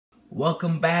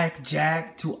Welcome back,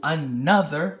 Jack, to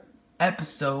another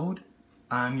episode.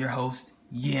 I'm your host,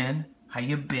 Yin. How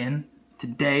you been?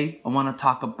 Today, I want to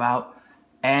talk about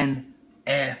NFTs.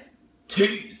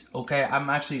 Okay,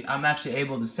 I'm actually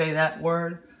able to say that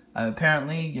word.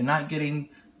 Apparently, you're not getting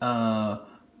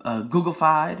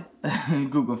Google-fied.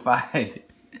 Google-fied.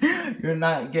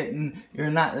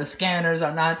 The scanners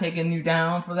are not taking you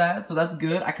down for that, so that's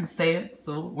good. I can say it,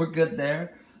 so we're good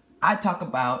there. I talk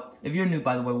about, if you're new,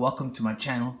 by the way, welcome to my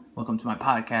channel. Welcome to my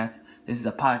podcast. This is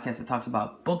a podcast that talks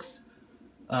about books,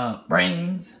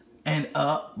 brains, and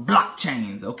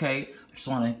blockchains, okay? I just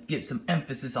want to give some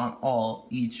emphasis on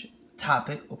each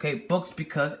topic, okay? Books,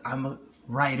 because I'm a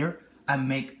writer. I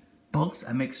make books.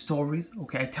 I make stories,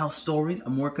 okay? I tell stories.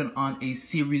 I'm working on a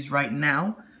series right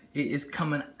now. It is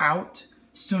coming out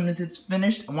as soon as it's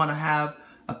finished. I want to have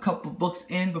a couple books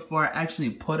in before I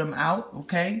actually put them out,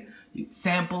 okay?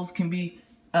 Samples can be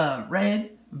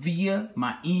read via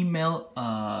my email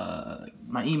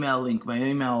link, my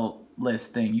email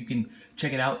list thing. You can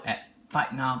check it out at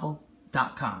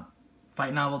fightnovel.com.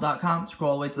 Fightnovel.com.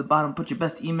 Scroll all the way to the bottom, put your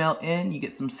best email in, you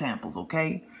get some samples,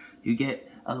 okay? You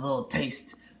get a little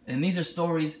taste. And these are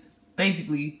stories.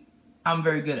 Basically, I'm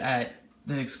very good at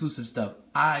the exclusive stuff.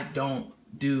 I don't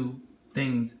do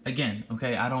things again,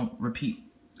 okay? I don't repeat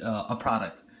a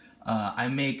product. I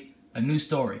make a new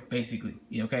story, basically,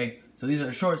 okay? So these are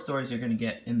the short stories you're going to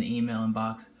get in the email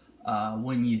inbox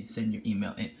when you send your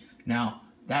email in. Now,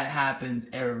 that happens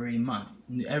every month,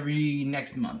 every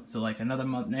next month. So like another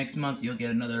month, next month, you'll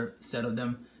get another set of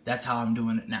them. That's how I'm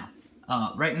doing it now.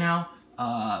 Right now,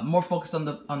 more focused on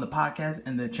the podcast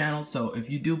and the channel. So if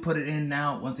you do put it in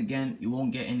now, once again, you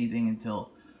won't get anything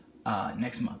until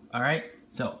next month, all right?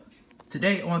 So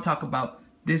today I want to talk about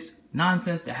this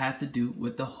nonsense that has to do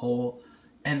with the whole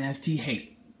NFT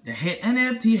hate. The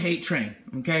NFT hate train,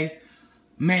 okay?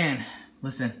 Man,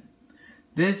 listen.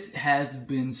 This has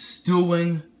been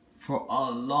stewing for a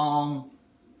long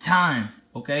time,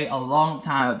 okay? A long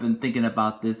time I've been thinking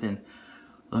about this, and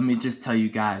let me just tell you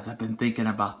guys, I've been thinking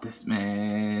about this,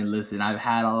 man. Listen, I've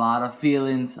had a lot of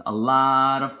feelings, a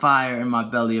lot of fire in my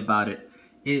belly about it.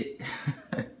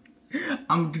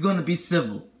 I'm gonna be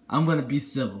civil. I'm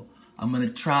gonna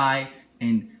try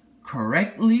and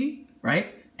correctly,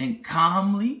 right, and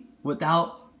calmly,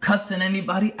 without cussing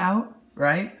anybody out,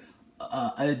 right,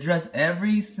 address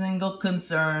every single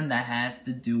concern that has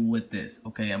to do with this,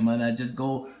 okay? I'm gonna just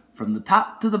go from the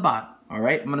top to the bottom, all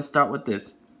right? I'm gonna start with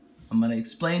this. I'm gonna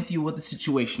explain to you what the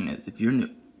situation is if you're new,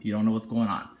 if you don't know what's going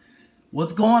on.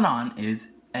 What's going on is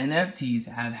NFTs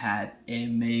have had a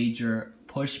major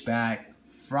pushback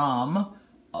from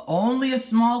only a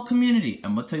small community.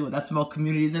 I'm gonna tell you what that small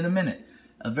community is in a minute.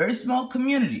 A very small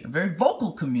community, a very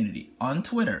vocal community on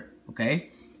Twitter,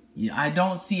 okay? I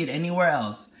don't see it anywhere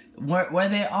else. Where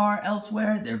they are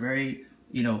elsewhere, they're very,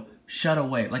 shut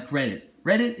away, like Reddit.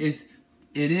 Reddit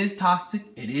is toxic.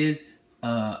 It is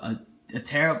a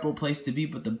terrible place to be,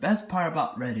 but the best part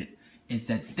about Reddit is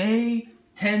that they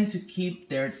tend to keep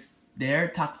their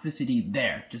toxicity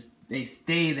there. They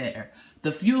stay there.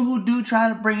 The few who do try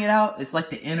to bring it out, it's like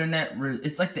the internet.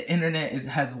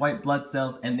 Has white blood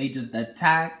cells, and they just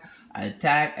attack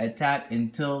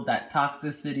until that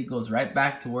toxicity goes right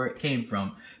back to where it came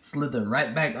from, slither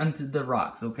right back onto the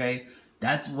rocks. Okay,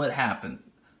 that's what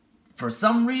happens. For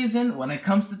some reason, when it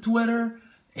comes to Twitter,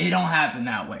 it don't happen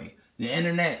that way. The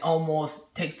internet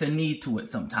almost takes a knee to it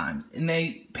sometimes, and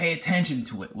they pay attention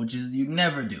to it, which is you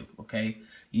never do. Okay,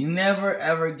 you never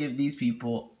ever give these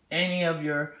people any of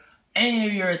your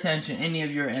attention, any of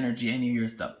your energy, any of your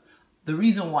stuff. The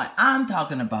reason why I'm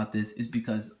talking about this is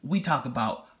because we talk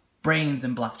about brains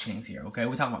and blockchains here, okay?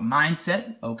 We talk about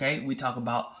mindset, okay? We talk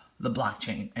about the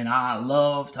blockchain. And I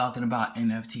love talking about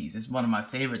NFTs. It's one of my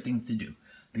favorite things to do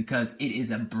because it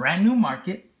is a brand new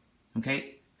market,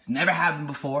 okay? It's never happened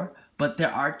before, but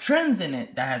there are trends in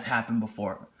it that has happened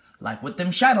before. Like with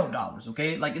them shadow dollars,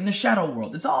 okay? Like in the shadow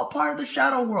world. It's all part of the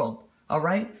shadow world, all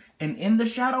right? And in the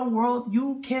shadow world,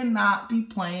 you cannot be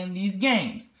playing these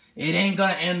games. It ain't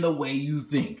gonna end the way you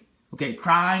think. Okay,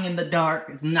 crying in the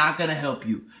dark is not gonna help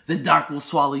you. The dark will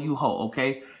swallow you whole,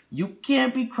 okay? You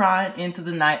can't be crying into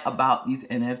the night about these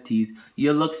NFTs.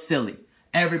 You look silly.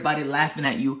 Everybody laughing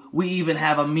at you. We even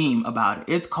have a meme about it.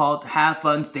 It's called Have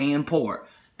Fun Staying Poor.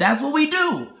 That's what we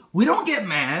do. We don't get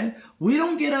mad. We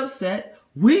don't get upset.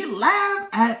 We laugh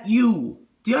at you.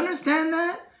 Do you understand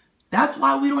that? That's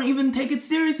why we don't even take it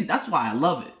seriously. That's why I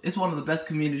love it. It's one of the best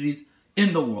communities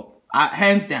in the world.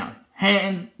 Hands down.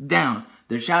 Hands down.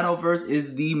 The Shadowverse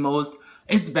is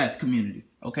it's the best community.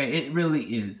 Okay? It really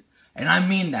is. And I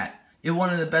mean that. It's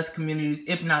one of the best communities,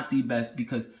 if not the best,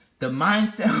 because The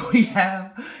mindset we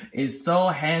have is so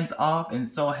hands off and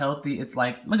so healthy. It's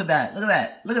like, look at that, look at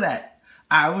that, look at that.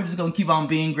 All right, we're just gonna keep on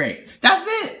being great. That's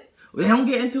it. They don't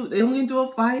get into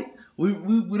a fight. We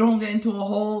don't get into a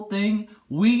whole thing.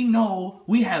 We know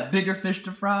we have bigger fish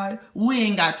to fry. We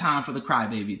ain't got time for the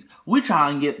crybabies. We're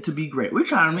trying to get to be great. We're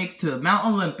trying to make it to Mount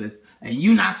Olympus, and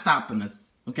you not stopping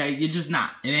us. Okay, you're just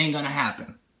not. It ain't gonna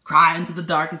happen. Cry into the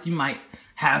darkest you might.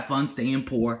 Have fun staying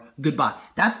poor. Goodbye.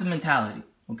 That's the mentality.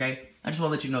 Okay, I just want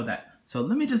to let you know that. So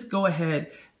let me just go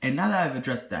ahead, and now that I've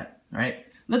addressed that, all right,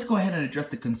 let's go ahead and address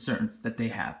the concerns that they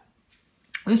have.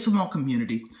 This small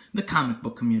community, the comic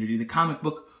book community, the comic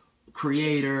book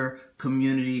creator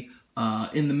community,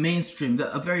 in the mainstream,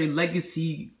 a very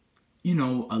legacy,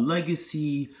 a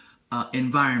legacy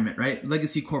environment, right?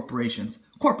 Legacy corporations,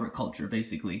 corporate culture,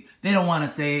 basically. They don't want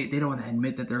to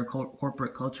admit that they're a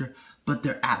corporate culture, but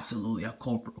they're absolutely a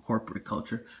corporate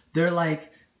culture. They're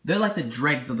like the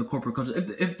dregs of the corporate culture.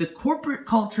 If the corporate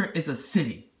culture is a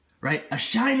city, right? A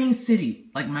shining city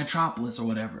like Metropolis or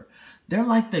whatever, they're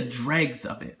like the dregs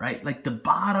of it, right? Like the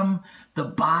bottom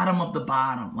of the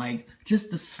bottom, like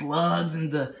just the slugs in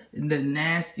the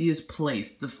nastiest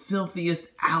place, the filthiest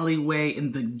alleyway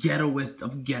in the ghettoest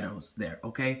of ghettos there,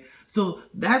 okay? So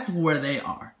that's where they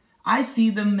are. I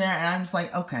see them there and I'm just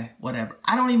like, okay, whatever.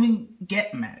 I don't even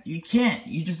get mad. You can't.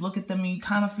 You just look at them and you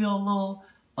kind of feel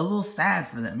a little sad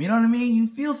for them. You know what I mean? You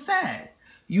feel sad.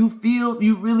 You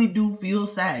really do feel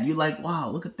sad. You're like, wow,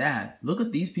 look at that. Look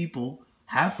at these people.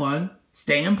 Have fun.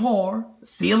 Staying poor.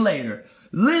 See you later.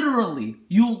 Literally,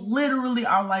 you literally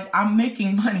are like, I'm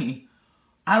making money.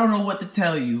 I don't know what to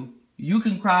tell you. You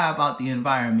can cry about the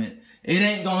environment. It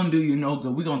ain't gonna do you no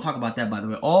good. We're gonna talk about that, by the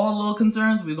way. All little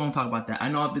concerns, we're gonna talk about that. I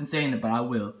know I've been saying it, but I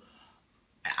will.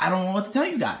 I don't know what to tell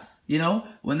you guys.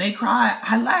 When they cry,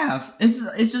 I laugh.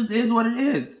 It just is what it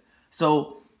is.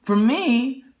 So for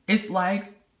me, it's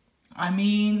like,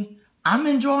 I'm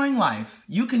enjoying life.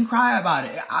 You can cry about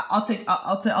it. I'll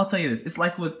tell you this. It's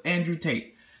like with Andrew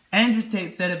Tate. Andrew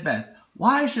Tate said it best.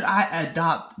 Why should I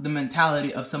adopt the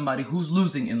mentality of somebody who's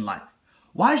losing in life?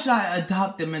 Why should I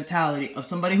adopt the mentality of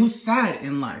somebody who's sad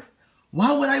in life?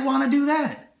 Why would I want to do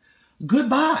that?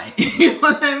 Goodbye. You know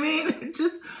what I mean?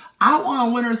 I want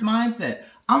a winner's mindset.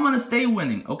 I'm going to stay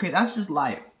winning. Okay, that's just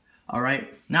life. All right?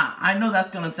 Now, I know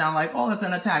that's going to sound like, oh, that's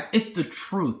an attack. It's the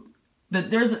truth.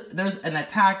 There's an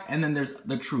attack and then there's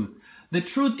the truth. The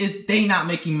truth is they not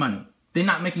making money. They're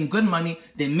not making good money.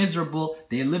 They're miserable.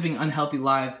 They're living unhealthy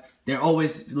lives. They're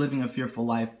always living a fearful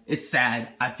life. It's sad.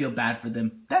 I feel bad for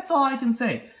them. That's all I can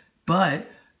say. But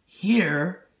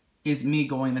here is me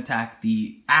going to attack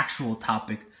the actual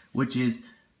topic, which is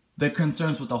the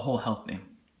concerns with the whole health thing.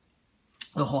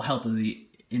 The whole health of the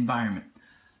environment.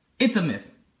 It's a myth,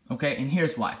 okay? And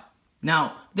here's why.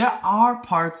 Now, there are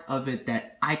parts of it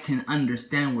that I can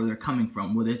understand where they're coming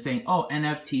from, where they're saying, oh,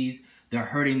 NFTs, they're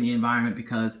hurting the environment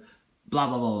because blah,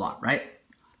 blah, blah, blah, right?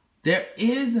 There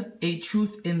is a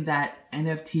truth in that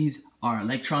NFTs are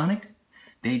electronic.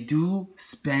 They do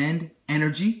spend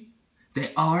energy.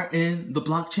 They are in the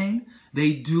blockchain.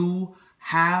 They do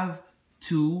have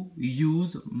to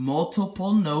use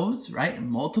multiple nodes, right?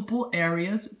 Multiple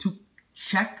areas to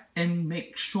check and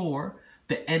make sure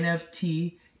the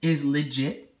NFT is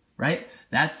legit, right?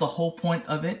 That's the whole point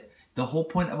of it. The whole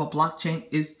point of a blockchain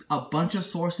is a bunch of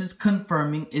sources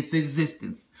confirming its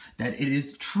existence, that it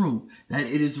is true, that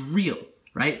it is real,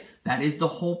 right? That is the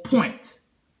whole point.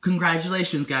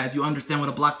 Congratulations, guys. You understand what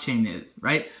a blockchain is,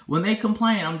 right? When they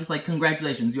complain, I'm just like,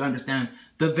 congratulations. You understand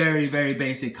the very, very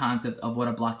basic concept of what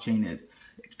a blockchain is.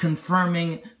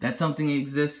 Confirming that something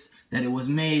exists, that it was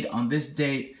made on this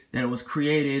date, that it was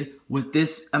created with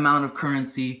this amount of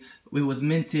currency, it was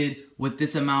minted with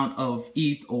this amount of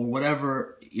ETH or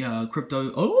whatever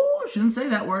crypto, I shouldn't say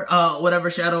that word,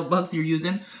 whatever shadow bucks you're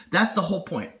using. That's the whole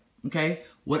point, okay?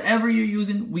 Whatever you're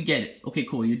using, we get it. Okay,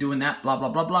 cool, you're doing that, blah, blah,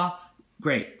 blah, blah.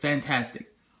 Great,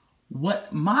 fantastic.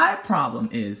 What my problem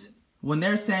is, when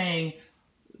they're saying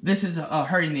this is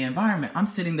hurting the environment, I'm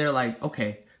sitting there like,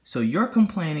 okay, so you're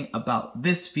complaining about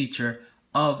this feature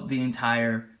of the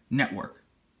entire network.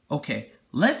 Okay,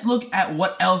 let's look at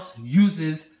what else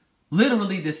uses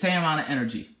literally the same amount of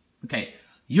energy. Okay,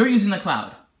 you're using the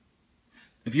cloud.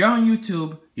 If you're on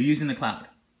YouTube, you're using the cloud.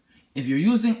 If you're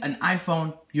using an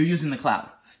iPhone, you're using the cloud.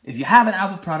 If you have an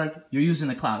Apple product, you're using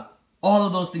the cloud. All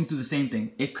of those things do the same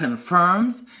thing. It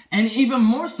confirms, and even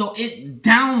more so, it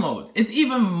downloads. It's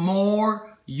even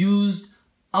more used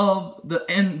of the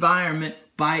environment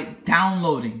by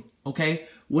downloading, okay?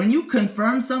 When you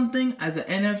confirm something as an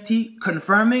NFT,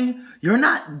 confirming, you're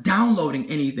not downloading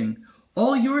anything.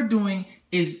 All you're doing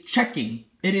is checking.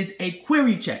 It is a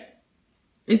query check.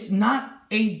 It's not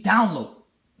a download,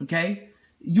 okay?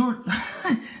 You're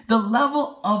the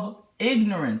level of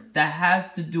ignorance that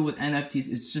has to do with NFTs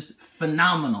is just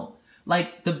phenomenal.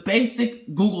 Like, the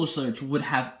basic Google search would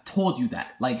have told you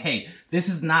that. Like, hey, this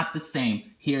is not the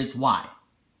same. Here's why.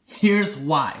 Here's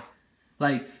why.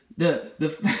 Like,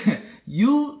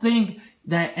 you think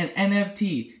that an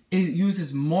NFT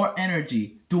uses more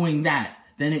energy doing that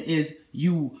than it is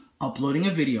you uploading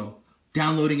a video,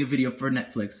 downloading a video for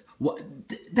Netflix,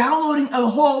 downloading a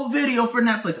whole video for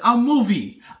Netflix, a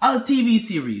movie, a TV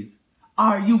series.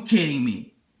 Are you kidding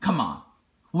me? Come on.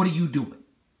 What are you doing?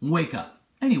 Wake up.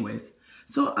 Anyways,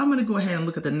 so I'm going to go ahead and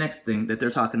look at the next thing that they're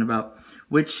talking about,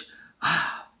 which,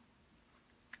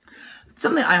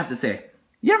 something I have to say.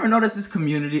 You ever notice this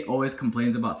community always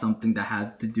complains about something that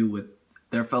has to do with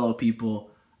their fellow people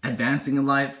advancing in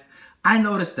life? I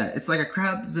noticed that. It's like a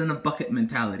crabs in a bucket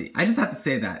mentality. I just have to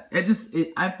say that.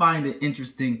 I find it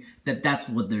interesting that that's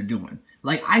what they're doing.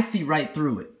 Like, I see right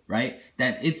through it, right?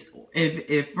 That it's,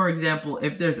 if for example,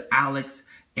 if there's Alex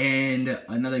and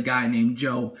another guy named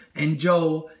Joe, and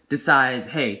Joe decides,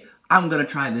 hey, I'm gonna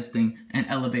try this thing and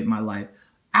elevate my life.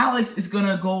 Alex is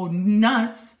gonna go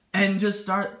nuts and just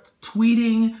start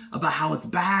tweeting about how it's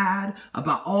bad,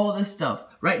 about all this stuff,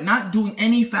 right? Not doing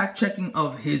any fact checking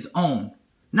of his own.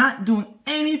 Not doing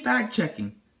any fact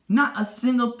checking. Not a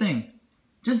single thing.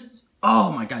 Just,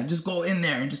 oh my God, just go in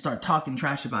there and just start talking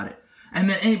trash about it. And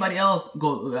then anybody else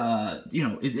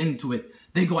is into it,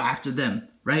 they go after them,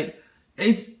 right?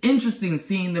 It's interesting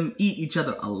seeing them eat each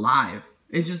other alive.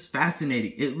 It's just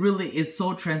fascinating. It really is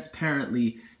so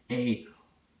transparently a,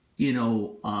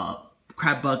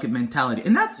 crab bucket mentality.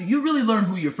 And you really learn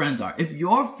who your friends are. If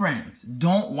your friends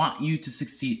don't want you to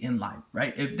succeed in life,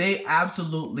 right? If they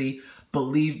absolutely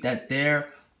believe that their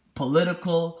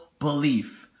political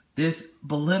belief, this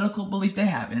political belief they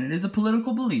have, and it is a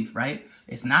political belief, right?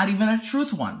 It's not even a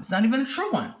truth one. It's not even a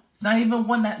true one. It's not even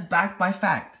one that's backed by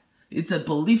fact. It's a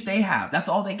belief they have. That's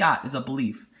all they got is a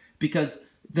belief. Because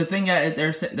the thing that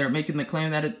they're making the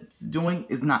claim that it's doing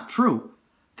is not true.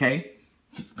 Okay?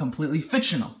 It's completely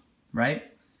fictional,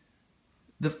 right?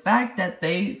 The fact that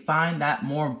they find that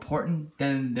more important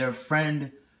than their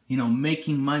friend,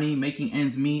 making money, making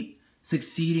ends meet,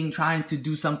 succeeding, trying to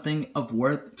do something of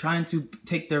worth, trying to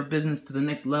take their business to the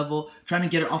next level, trying to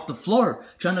get it off the floor,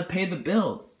 trying to pay the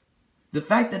bills. The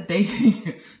fact that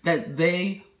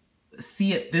they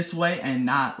see it this way and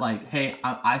not like, hey,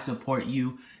 I support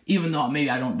you, even though maybe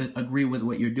I don't agree with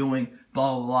what you're doing,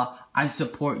 blah, blah, blah. I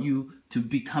support you to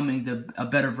becoming a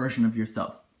better version of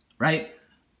yourself, right?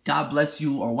 God bless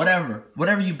you, or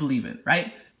whatever you believe in,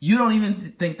 right? You don't even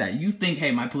think that. You think, hey,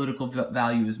 my political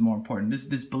value is more important.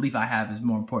 This belief I have is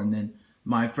more important than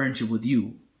my friendship with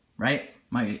you, right?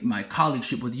 My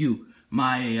colleagueship with you,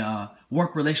 my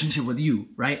work relationship with you,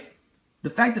 right?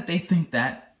 The fact that they think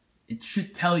that, it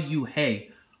should tell you,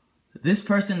 hey, this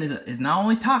person is not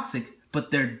only toxic,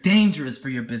 but they're dangerous for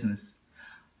your business.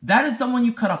 That is someone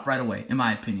you cut off right away, in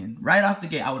my opinion. Right off the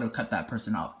gate, I would have cut that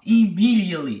person off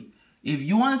immediately. If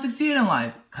you want to succeed in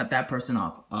life, cut that person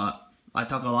off. I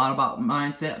talk a lot about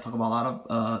mindset. I talk about a lot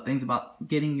of things about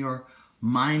getting your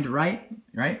mind right?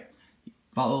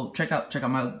 Check out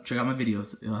my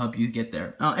videos. It'll help you get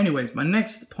there. Anyways, my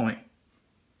next point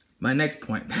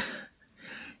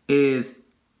is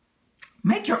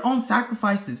make your own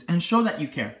sacrifices and show that you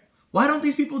care. Why don't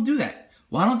these people do that?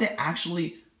 Why don't they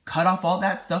actually cut off all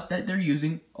that stuff that they're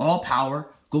using, all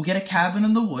power, go get a cabin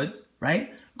in the woods,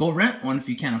 right? Go rent one if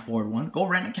you can't afford one. Go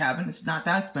rent a cabin. It's not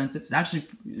that expensive. It's actually,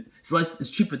 it's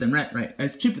cheaper than rent, right?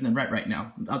 It's cheaper than rent right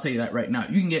now. I'll tell you that right now.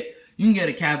 You can get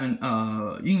a cabin,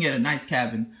 you can get a nice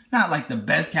cabin, not like the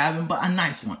best cabin, but a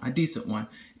nice one, a decent one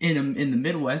in the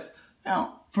Midwest,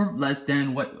 for less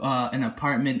than what an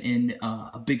apartment in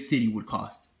a big city would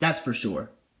cost. That's for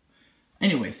sure.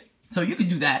 Anyways, so you can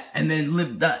do that and then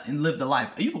live the life.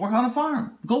 You can work on a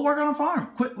farm. Go work on a farm.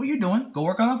 Quit what you're doing. Go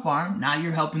work on a farm. Now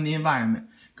you're helping the environment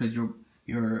because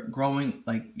you're growing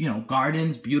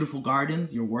gardens, beautiful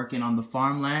gardens. You're working on the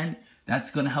farmland.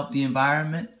 That's gonna help the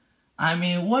environment. I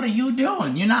mean, what are you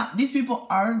doing? These people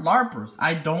are LARPers.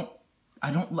 I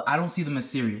don't see them as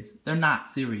serious. They're not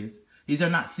serious. These are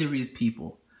not serious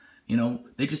people.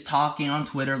 They're just talking on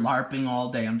Twitter, LARPing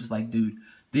all day. I'm just like, dude,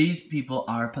 these people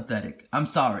are pathetic. I'm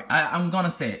sorry. I'm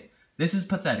gonna say it. This is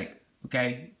pathetic.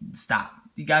 Okay? Stop.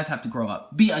 You guys have to grow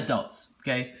up. Be adults.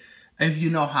 Okay? If you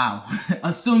know how.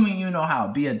 Assuming you know how.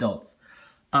 Be adults.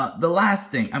 The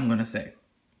last thing I'm gonna say.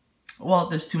 Well,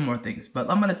 there's two more things, but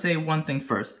I'm gonna say one thing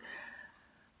first.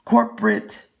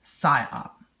 Corporate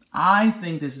psyop. I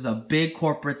think this is a big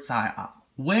corporate psyop.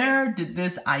 Where did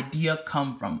this idea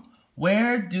come from?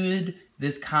 Where did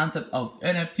this concept of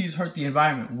NFTs hurt the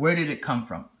environment, where did it come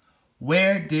from?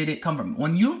 Where did it come from?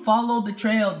 When you follow the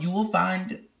trail, you will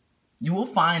find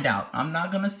out. I'm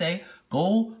not going to say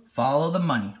go follow the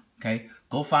money, okay?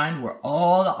 Go find where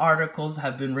all the articles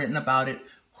have been written about it,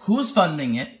 who's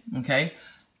funding it, okay?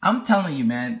 I'm telling you,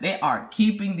 man, they are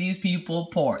keeping these people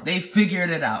poor. They figured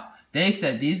it out. They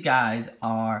said these guys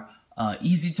are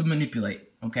easy to manipulate,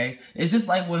 okay? It's just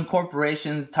like when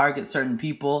corporations target certain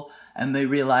people and they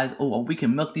realize, oh, well, we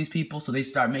can milk these people, so they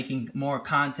start making more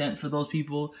content for those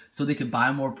people so they could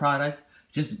buy more product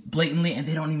just blatantly, and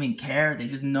they don't even care. They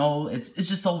just know. It's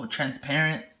just so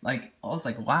transparent. Like, I was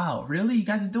like, wow, really? You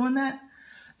guys are doing that?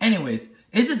 Anyways,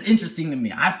 it's just interesting to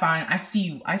me. I see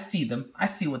them. I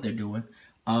see what they're doing.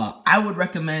 I would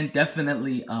recommend,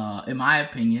 definitely, in my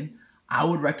opinion, I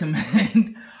would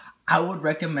recommend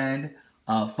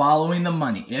following the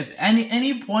money. If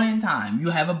any point in time you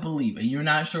have a belief and you're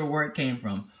not sure where it came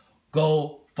from,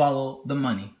 go follow the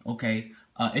money, okay?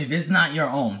 If it's not your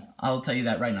own, I'll tell you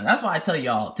that right now. That's why I tell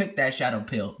y'all, take that shadow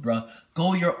pill, bruh.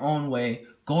 Go your own way.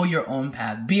 Go your own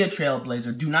path. Be a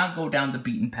trailblazer. Do not go down the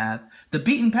beaten path. The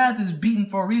beaten path is beaten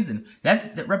for a reason.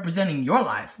 That's representing your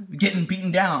life, getting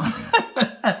beaten down.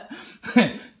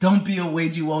 Don't be a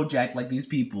wagey wojak like these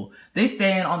people. They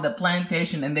staying on the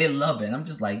plantation and they love it. I'm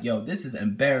just like, yo, this is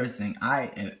embarrassing.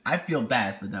 I feel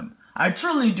bad for them. I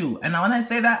truly do. And when I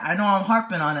say that, I know I'm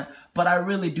harping on it, but I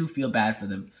really do feel bad for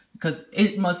them. Because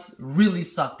it must really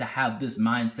suck to have this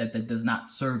mindset that does not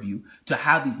serve you. To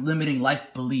have these limiting life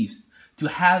beliefs. To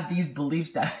have these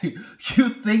beliefs that you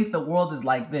think the world is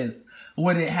like this,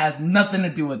 when it has nothing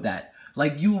to do with that.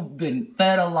 Like, you've been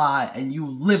fed a lie and you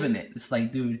live in it. It's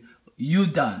like, dude, you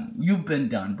done. You've been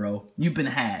done, bro. You've been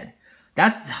had.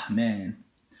 That's, man.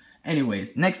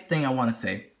 Anyways, next thing I want to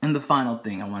say, and the final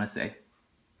thing I want to say.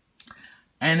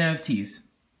 NFTs.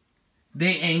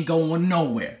 They ain't going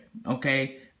nowhere,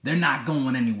 okay? They're not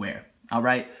going anywhere, all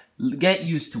right? Get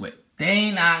used to it. They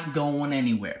not going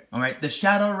anywhere, all right? The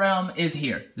Shadow Realm is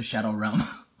here. The Shadow Realm.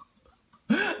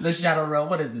 The Shadow Realm.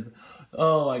 What is this?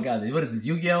 Oh, my God. What is this?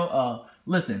 Yu-Gi-Oh?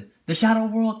 Listen, the Shadow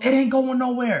World, it ain't going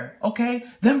nowhere, okay?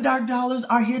 Them dark dollars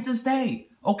are here to stay,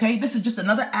 okay? This is just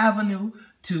another avenue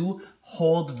to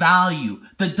hold value.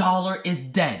 The dollar is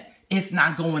dead. It's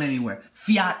not going anywhere.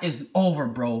 Fiat is over,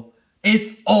 bro.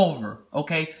 It's over,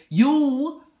 okay?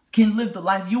 You can live the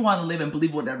life you want to live and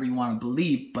believe whatever you want to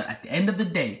believe, but at the end of the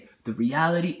day, the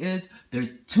reality is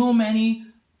there's too many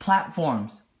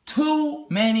platforms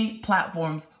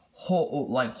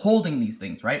holding these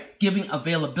things, right? Giving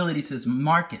availability to this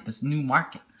market, this new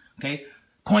market, okay?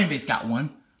 Coinbase got one.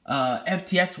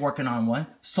 FTX working on one.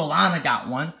 Solana got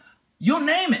one. You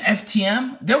name it.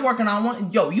 FTM, they're working on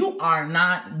one. Yo, you are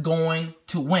not going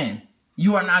to win.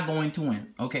 You are not going to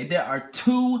win, okay? There are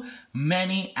too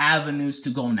many avenues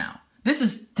to go now. This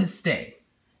is to stay.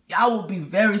 I will be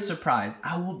very surprised.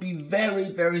 I will be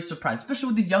very, very surprised, especially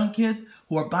with these young kids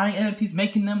who are buying NFTs,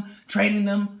 making them, trading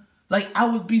them. Like, I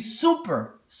would be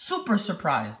super, super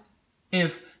surprised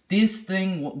if this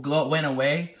thing went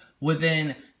away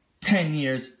within 10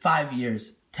 years, 5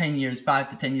 years, 10 years, 5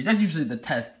 to 10 years. That's usually the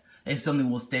test if something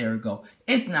will stay or go.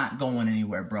 It's not going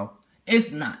anywhere, bro.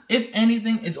 It's not. If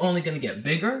anything, it's only going to get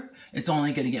bigger. It's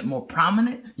only going to get more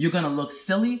prominent. You're going to look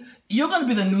silly. You're going to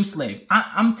be the new slave.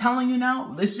 I'm telling you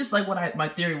now, it's just like what my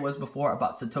theory was before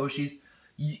about Satoshis.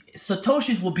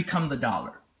 Satoshis will become the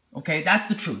dollar. Okay? That's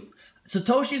the truth.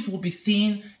 Satoshis will be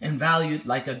seen and valued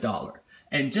like a dollar.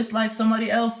 And just like somebody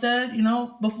else said, you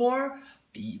know, before,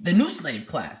 the new slave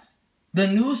class. The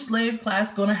new slave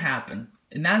class going to happen.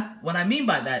 And that, what I mean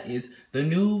by that is the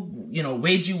new, you know,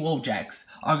 wagey wojaks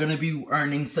are going to be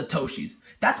earning Satoshis.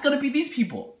 That's going to be these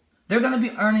people. They're going to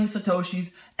be earning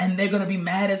Satoshis, and they're going to be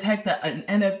mad as heck that an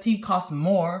NFT costs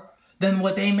more than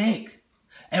what they make.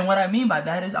 And what I mean by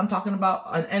that is I'm talking about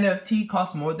an NFT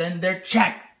costs more than their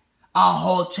check. A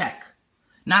whole check.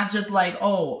 Not just like,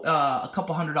 a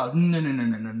couple $100.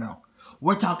 No.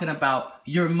 We're talking about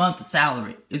your month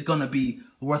salary is going to be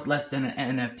worth less than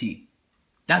an NFT.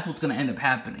 That's what's going to end up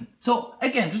happening. So,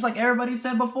 again, just like everybody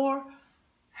said before,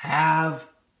 have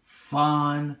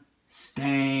fun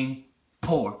staying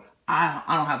poor. I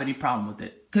don't have any problem with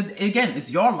it. Because, again, it's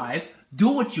your life. Do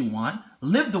what you want.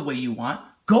 Live the way you want.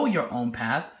 Go your own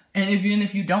path. And even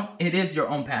if you don't, it is your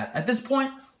own path. At this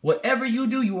point, whatever you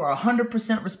do, you are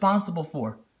 100% responsible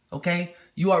for. Okay?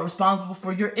 You are responsible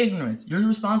for your ignorance. You're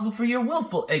responsible for your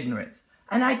willful ignorance.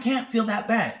 And I can't feel that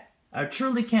bad. I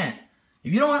truly can't.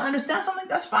 If you don't want to understand something,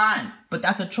 that's fine. But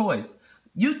that's a choice.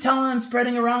 You telling and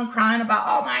spreading around crying about,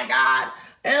 oh my God.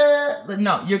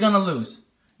 No, you're going to lose.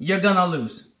 You're going to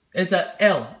lose. It's a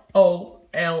LOSE.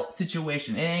 L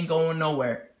situation. It ain't going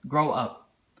nowhere. Grow up.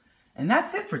 And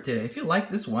that's it for today. If you like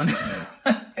this one,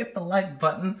 hit the like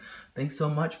button. Thanks so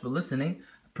much for listening.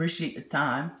 Appreciate your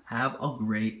time. Have a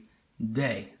great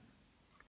day.